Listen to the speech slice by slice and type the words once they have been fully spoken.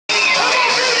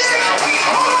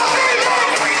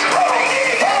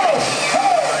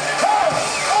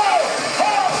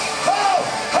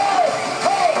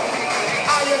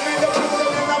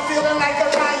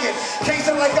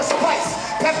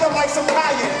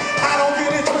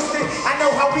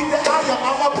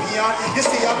You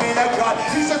see, I'm in a God.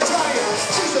 He's a giant.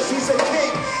 Jesus, he's a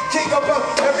king. King above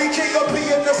every king of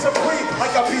being the supreme.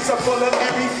 Like a pizza full of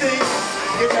everything.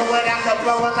 You know what I'm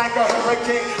blowing like a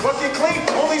hurricane. Looking clean,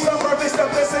 only some purpose to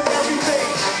missing everything.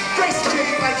 Grace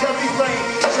king like heavy rain.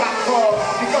 Drop fall,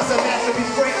 because I'm meant to be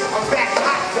free. I'm back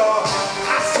hot, dog.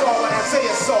 I saw what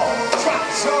Isaiah saw. Drop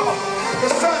jaw. The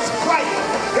sun's bright.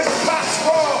 His pot's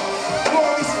raw.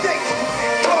 Glory stick.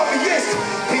 Glorious.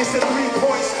 Piercing 3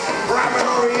 points. Robert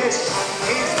Orius.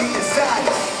 Hands deep inside.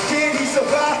 Can he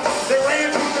survive? They ran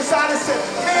through the side and said,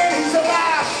 man, he's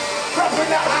alive. Up in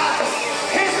the eye.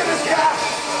 Hands in the sky.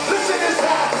 Listen to this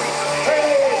high.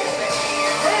 Hey.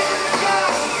 Hands in the sky.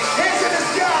 Hands in the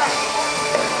sky.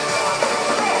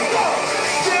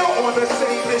 Still on the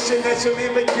same mission that you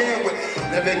began with.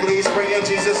 Livingly spraying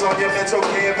Jesus on your mental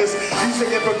canvas.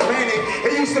 Using it for granted.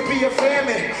 It used to be a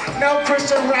famine. Now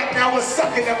Christian rap now is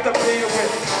sucking up the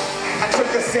bandwidth. I took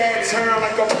a sad turn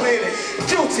like a planet.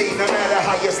 Guilty, no matter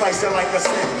how you slice it like a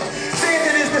sin.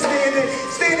 Standard is the standard.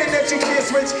 Standard that you can't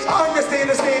switch. I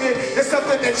understand the standard. It's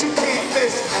something that you can't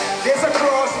miss. There's a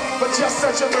cross for just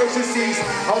such emergencies.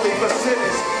 Only for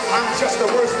sinners. I'm just the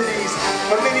worst of these.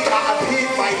 But many I appeared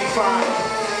mighty fine.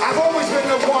 I've always been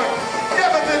the one.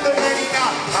 Never been the many now.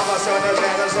 I'm a son of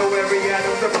Adam, so every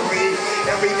atom's a breathe.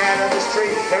 Every atom is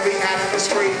free, every atom is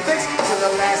free. Thanks to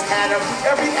the last atom,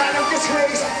 every atom gets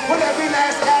raised. With every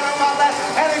last atom, my last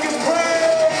atom gets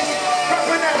praised. Up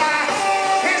in the eye,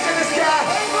 hands in the sky,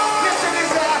 listen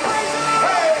his eye.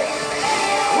 Hey,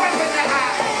 up in the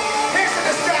eye, hands in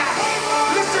the sky,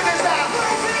 listen his eye.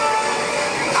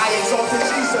 I exalted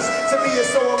Jesus, to me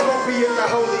it's so appropriate. The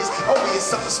holies, holy is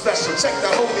something special. Check the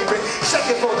holy writ, check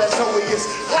it for that's holiest.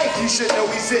 Life you should know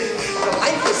he's it. The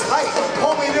life is life,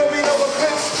 homie, there'll be no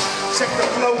offense. Check the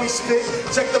flow we spit,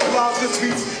 check the blogs and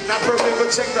tweets. Not perfect, but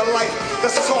check the life. The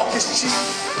talk is cheap.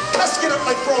 Let's get up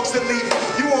like frogs and leave.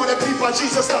 You wanna peep by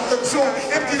Jesus up the tomb,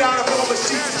 emptied out of all the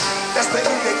sheets. That's the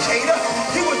indicator.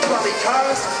 He was buried,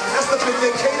 cuz. That's the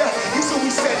vindicator. He's who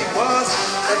he said he was.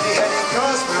 Every head he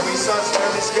comes, Mary sons,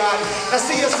 Mary's God. Now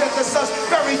see us at the sons,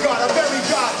 very God, a very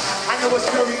God. I know it's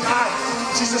very odd.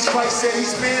 Jesus Christ said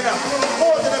he's manna.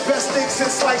 More than the best thing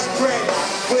since sliced bread.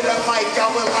 With a mic, I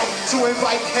would like to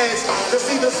invite heads to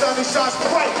see the sun who shines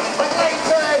bright like light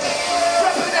birds.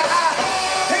 Up in the eye,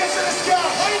 hands in the sky.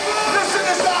 Listen to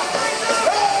this eye.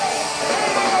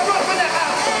 Up in the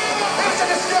eye, hands in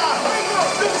the sky.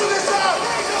 Listen to this eye.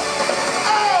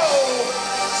 Oh,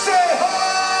 say ho.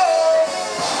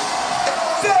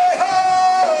 Say ho.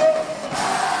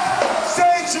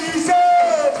 Say Jesus.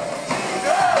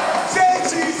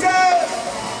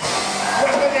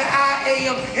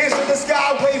 Hands in the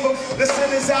sky, wave them. Listen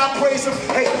as I praise him.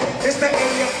 Hey, it's the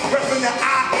AM, repping the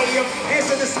I AM. Hands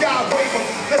in the sky, wave